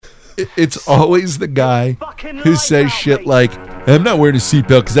It's always the guy who says shit like, I'm not wearing a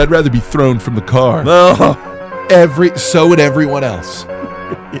seatbelt because I'd rather be thrown from the car. No. So would everyone else.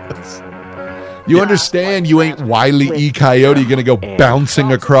 Yes. You understand you ain't Wile E. Coyote going to go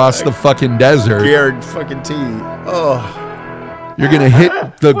bouncing across the fucking desert. Scared fucking T. Oh. You're going to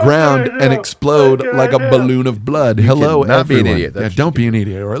hit the ground and explode like a balloon of blood. Hello, cannot be an everyone. idiot. Yeah, don't be an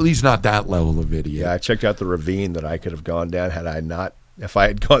idiot, or at least not that level of idiot. Yeah, I checked out the ravine that I could have gone down had I not. If I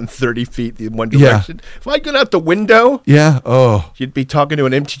had gone 30 feet in one direction. If I had gone out the window. Yeah. Oh. You'd be talking to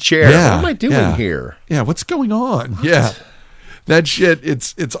an empty chair. Yeah. What am I doing here? Yeah, what's going on? Yeah. That shit,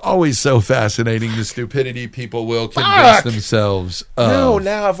 it's always so fascinating, the stupidity people will convince themselves of. No,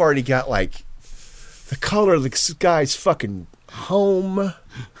 now I've already got like the color of the guy's fucking home,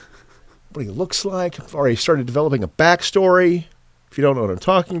 what he looks like. I've already started developing a backstory. If you don't know what I'm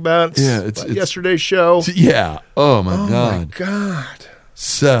talking about, it's yesterday's show. Yeah. Oh my God. Oh my God.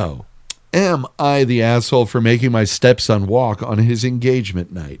 So, am I the asshole for making my stepson walk on his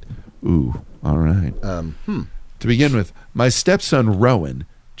engagement night? Ooh, all right. To begin with, my stepson Rowan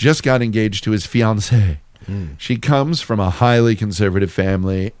just got engaged to his fiancée. She comes from a highly conservative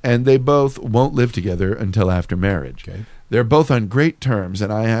family, and they both won't live together until after marriage. Okay. They're both on great terms,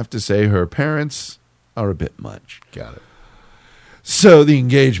 and I have to say her parents are a bit much. Got it. So the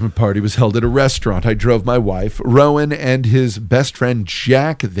engagement party was held at a restaurant. I drove my wife, Rowan, and his best friend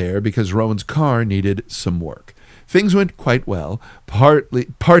Jack there because Rowan's car needed some work. Things went quite well.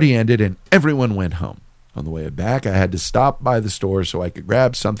 Party ended, and everyone went home. On the way back, I had to stop by the store so I could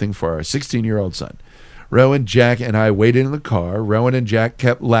grab something for our 16-year-old son. Rowan, Jack, and I waited in the car. Rowan and Jack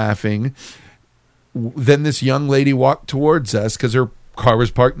kept laughing. Then this young lady walked towards us because her car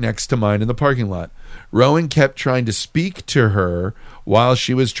was parked next to mine in the parking lot. Rowan kept trying to speak to her while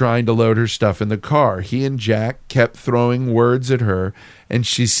she was trying to load her stuff in the car. He and Jack kept throwing words at her, and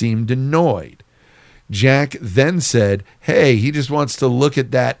she seemed annoyed. Jack then said, "Hey, he just wants to look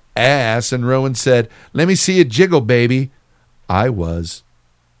at that ass." And Rowan said, "Let me see it jiggle, baby." I was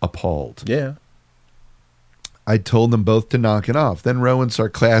appalled. Yeah. I told them both to knock it off. Then Rowan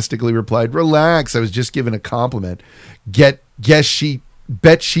sarcastically replied, "Relax, I was just giving a compliment. Bet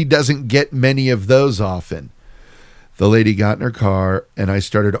she doesn't get many of those often." The lady got in her car, and I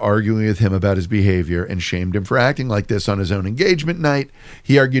started arguing with him about his behavior and shamed him for acting like this on his own engagement night.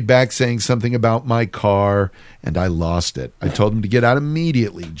 He argued back, saying something about my car, and I lost it. I told him to get out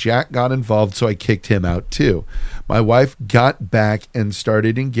immediately. Jack got involved, so I kicked him out too. My wife got back and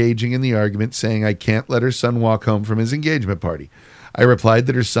started engaging in the argument, saying I can't let her son walk home from his engagement party. I replied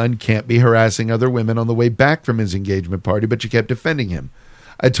that her son can't be harassing other women on the way back from his engagement party, but she kept defending him.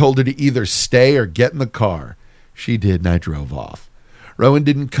 I told her to either stay or get in the car. She did, and I drove off. Rowan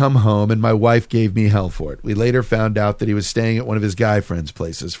didn't come home, and my wife gave me hell for it. We later found out that he was staying at one of his guy friends'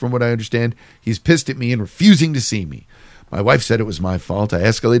 places. From what I understand, he's pissed at me and refusing to see me. My wife said it was my fault. I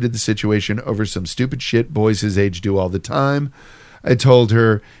escalated the situation over some stupid shit boys his age do all the time. I told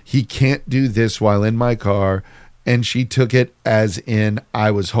her he can't do this while in my car, and she took it as in I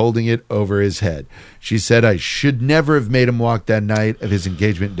was holding it over his head. She said I should never have made him walk that night of his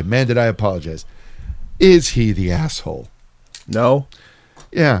engagement and demanded I apologize. Is he the asshole? No.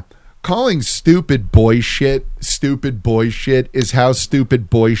 Yeah. Calling stupid boy shit is how stupid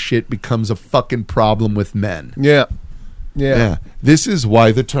boy shit becomes a fucking problem with men. Yeah. Yeah. This is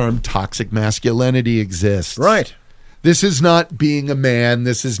why the term toxic masculinity exists. Right. This is not being a man.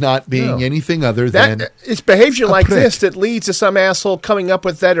 This is not being anything other than it's behavior like prick. this that leads to some asshole coming up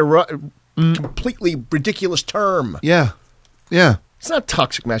with that completely ridiculous term. Yeah. Yeah. It's not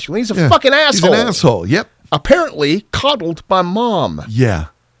toxic masculinity. He's a fucking asshole. He's an asshole. Yep. Apparently coddled by mom. Yeah.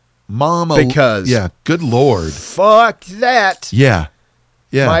 Mom. Because. Yeah. Good Lord. Fuck that. Yeah.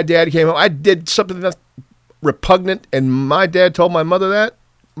 Yeah. My dad came home. I did something that's repugnant, and my dad told my mother that.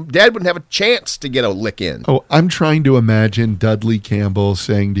 Dad wouldn't have a chance to get a lick in. Oh, I'm trying to imagine Dudley Campbell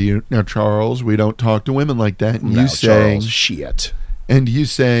saying to you, "Now, Charles, we don't talk to women like that." And now, you saying, Charles, shit. And you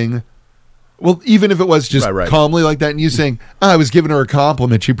saying, well, even if it was just calmly like that, and you saying, I was giving her a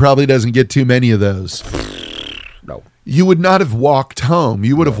compliment. She probably doesn't get too many of those. No. You would not have walked home.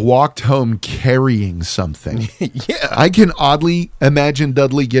 You would have walked home carrying something. Yeah. I can oddly imagine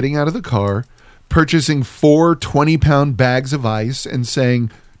Dudley getting out of the car, purchasing 4 20-pound bags of ice and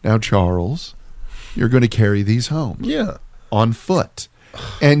saying, "Now, Charles, you're going to carry these home." Yeah. On foot.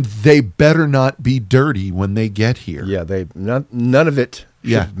 And they better not be dirty when they get here. Yeah, none of it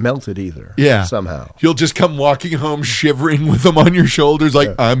should have melted either. Yeah. Somehow. You'll just come walking home shivering with them on your shoulders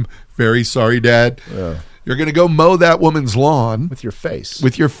like, "I'm very sorry, Dad." Yeah. You're going to go mow that woman's lawn. With your face.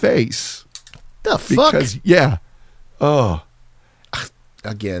 With your face. The fuck? Because, yeah. Oh.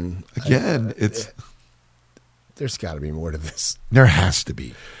 Again, it's there's got to be more to this. there has to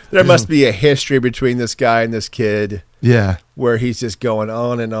be. There must be a history between this guy and this kid. Yeah. Where he's just going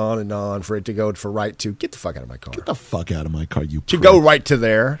on and on and on for it to go for right to get the fuck out of my car. Get the fuck out of my car, you To prick. go right to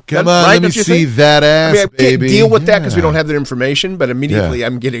there. Come Right, on, let me don't you see think? that ass, I can't baby. deal with that because we Yeah. don't have that information, but immediately Yeah.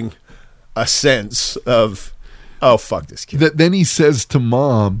 I'm getting a sense of, oh, fuck this kid. Then he says to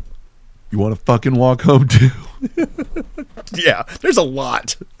mom, "You want to fucking walk home too?" Yeah, there's a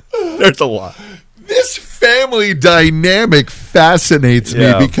lot. There's a lot. This family dynamic fascinates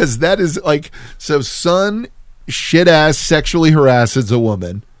Yeah. me because that is like, so son shit ass sexually harasses a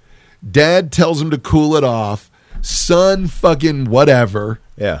woman. Dad tells him to cool it off. Son fucking whatever.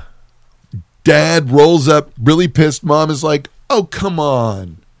 Yeah. Dad rolls up really pissed. Mom is like, "Oh, come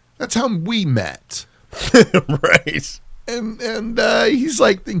on. That's how we met." Right. And he's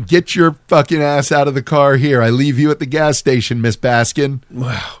like, "Then get your fucking ass out of the car here. I leave you at the gas station, Miss Baskin."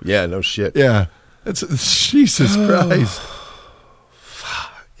 Wow. Yeah, no shit. Yeah. That's Jesus Christ.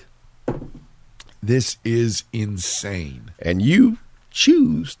 This is insane. And you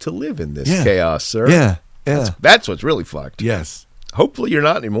choose to live in this Yeah. chaos, sir. Yeah. Yeah. That's what's really fucked. Yes. Hopefully you're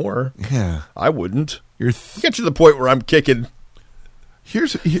not anymore. Yeah. I wouldn't. You're Get to the point where I'm kicking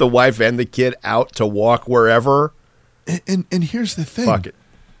here's the wife and the kid out to walk wherever. and here's the thing. Fuck it.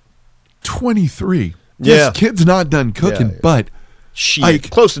 23. Yeah. This kid's not done cooking, Yeah. but Shit. Like-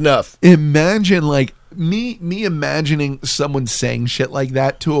 Close enough. imagine like me imagining someone saying shit like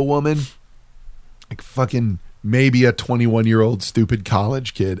that to a woman, like fucking maybe a 21-year-old stupid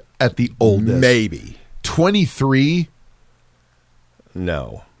college kid at the oldest. Maybe. 23.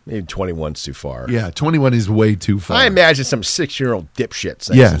 No. Maybe 21's too far. Yeah, 21 is way too far. I imagine some 6-year-old dipshit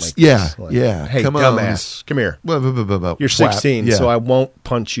saying Yes, something like yeah, this. Like, yeah. Hey, Come on. dumbass, come here. You're You're 16, yeah. so I won't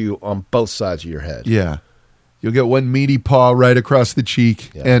punch you on both sides of your head. Yeah. You'll get one meaty paw right across the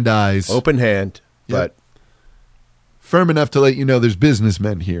cheek Yeah. and eyes. Open hand, but Firm enough to let you know there's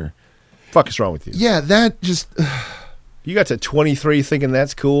businessmen here. fuck is wrong with you? Yeah, that just... You got to 23 thinking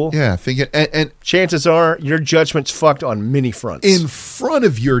that's cool? Yeah, thinking... And Chances are your judgment's fucked on many fronts. in front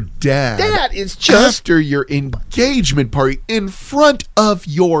of your dad. That is just... After your engagement party. In front of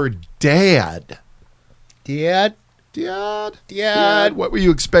your dad. Dad? Dad. What were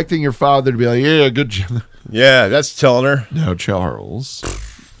you expecting your father to be like? Yeah, good job. Yeah, that's telling her. No, Charles.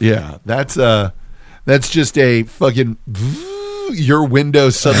 Yeah, that's just a fucking your window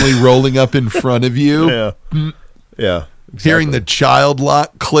suddenly rolling up in front of you. Yeah. Yeah. Hearing the child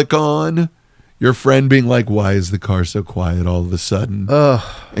lock click on. Your friend being like, "Why is the car so quiet all of a sudden?"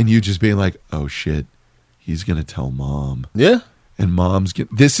 And you just being like, "Oh shit, he's gonna tell mom." Yeah. And mom's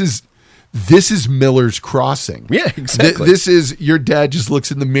this is Miller's Crossing. Yeah, exactly. This is your dad just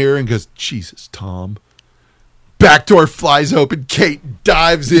looks in the mirror and goes, "Jesus, Tom." Back door flies open. Kate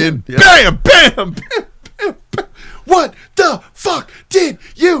dives in. Yeah. Bam, bam, bam, bam, bam. What the fuck did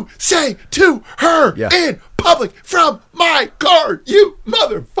you say to her Yeah. in public from my car, you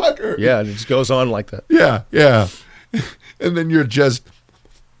motherfucker? Yeah, and it just goes on like that. Yeah, yeah. And then you're just,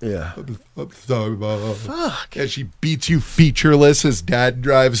 Yeah. I'm sorry, Mom. Fuck. And she beats you featureless as dad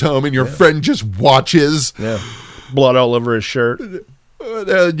drives home and your friend just watches. Yeah. Blood all over his shirt. And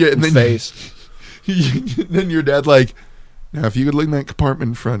then, Face. then your dad like, "Now if you could look in that compartment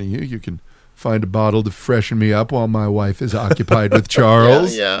in front of you, you can find a bottle to freshen me up while my wife is occupied with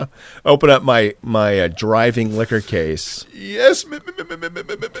Charles." Yeah. Open up my driving liquor case. Yes.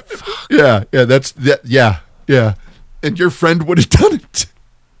 Yeah, yeah. And your friend would have done it.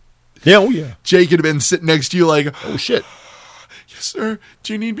 Yeah, oh yeah. Jake had been sitting next to you like, Oh shit. "Yes, sir.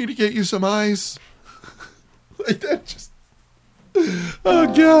 Do you need me to get you some ice?" Like that just...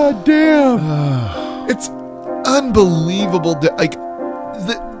 Oh, God damn. It's unbelievable. What It's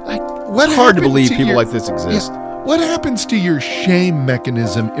hard to happened believe people your- like this exist. Yeah. What happens to your shame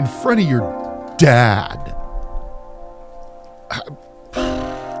mechanism in front of your dad?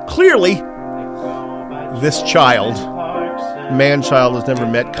 Clearly, this child, man-child, has never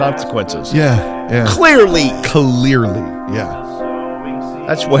met consequences. Yeah. Clearly. Yeah.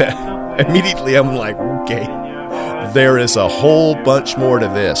 That's what immediately I'm like, okay, there is a whole bunch more to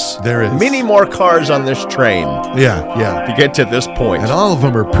this. There is. Many more cars on this train Yeah. to get to this point. And all of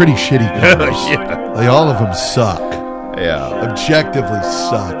them are pretty shitty cars. Yeah. Like, all of them suck. Yeah. Objectively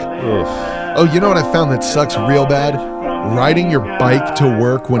suck. Oof. Oh, you know what I found that sucks real bad? Riding your bike to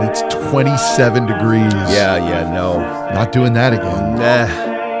work when it's 27 degrees. Yeah, no. Not doing that again.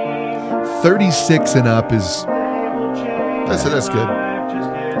 Nah. 36 and up is... That's good.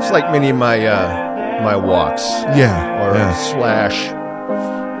 It's like many of my walks. Yeah. Or yeah. slash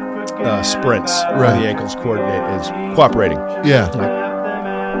sprints where Right. the ankles coordinate is cooperating. Yeah. Like,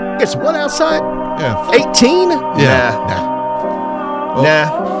 gets what outside? Yeah. 18? Yeah.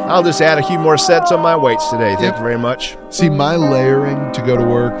 Nah. I'll just add a few more sets on my weights today. Thank you very much. See, my layering to go to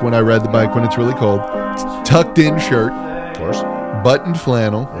work when I ride the bike when it's really cold, tucked in shirt, Of course. buttoned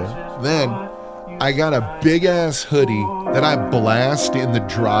flannel. Yeah. Then I got a big ass hoodie that I blast in the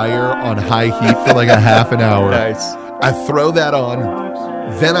dryer on high heat for like a half an hour. Nice. I throw that on,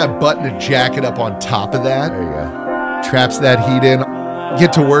 then I button a jacket up on top of that, There you go. traps that heat in,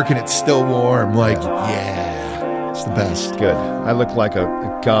 get to work and it's still warm. Like, yeah, it's the best. Good. I look like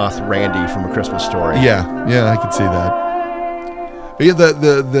a goth Randy from A Christmas Story. Yeah, I can see that. But yeah,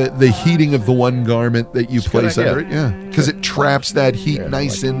 the heating of the one garment that you It's a good place idea. under it, yeah, because it traps that heat Yeah, I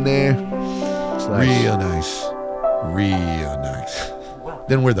nice like in there. It's nice. Real nice.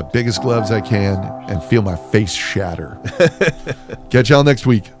 Then wear the biggest gloves I can and feel my face shatter. Catch y'all next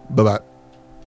week. Bye-bye.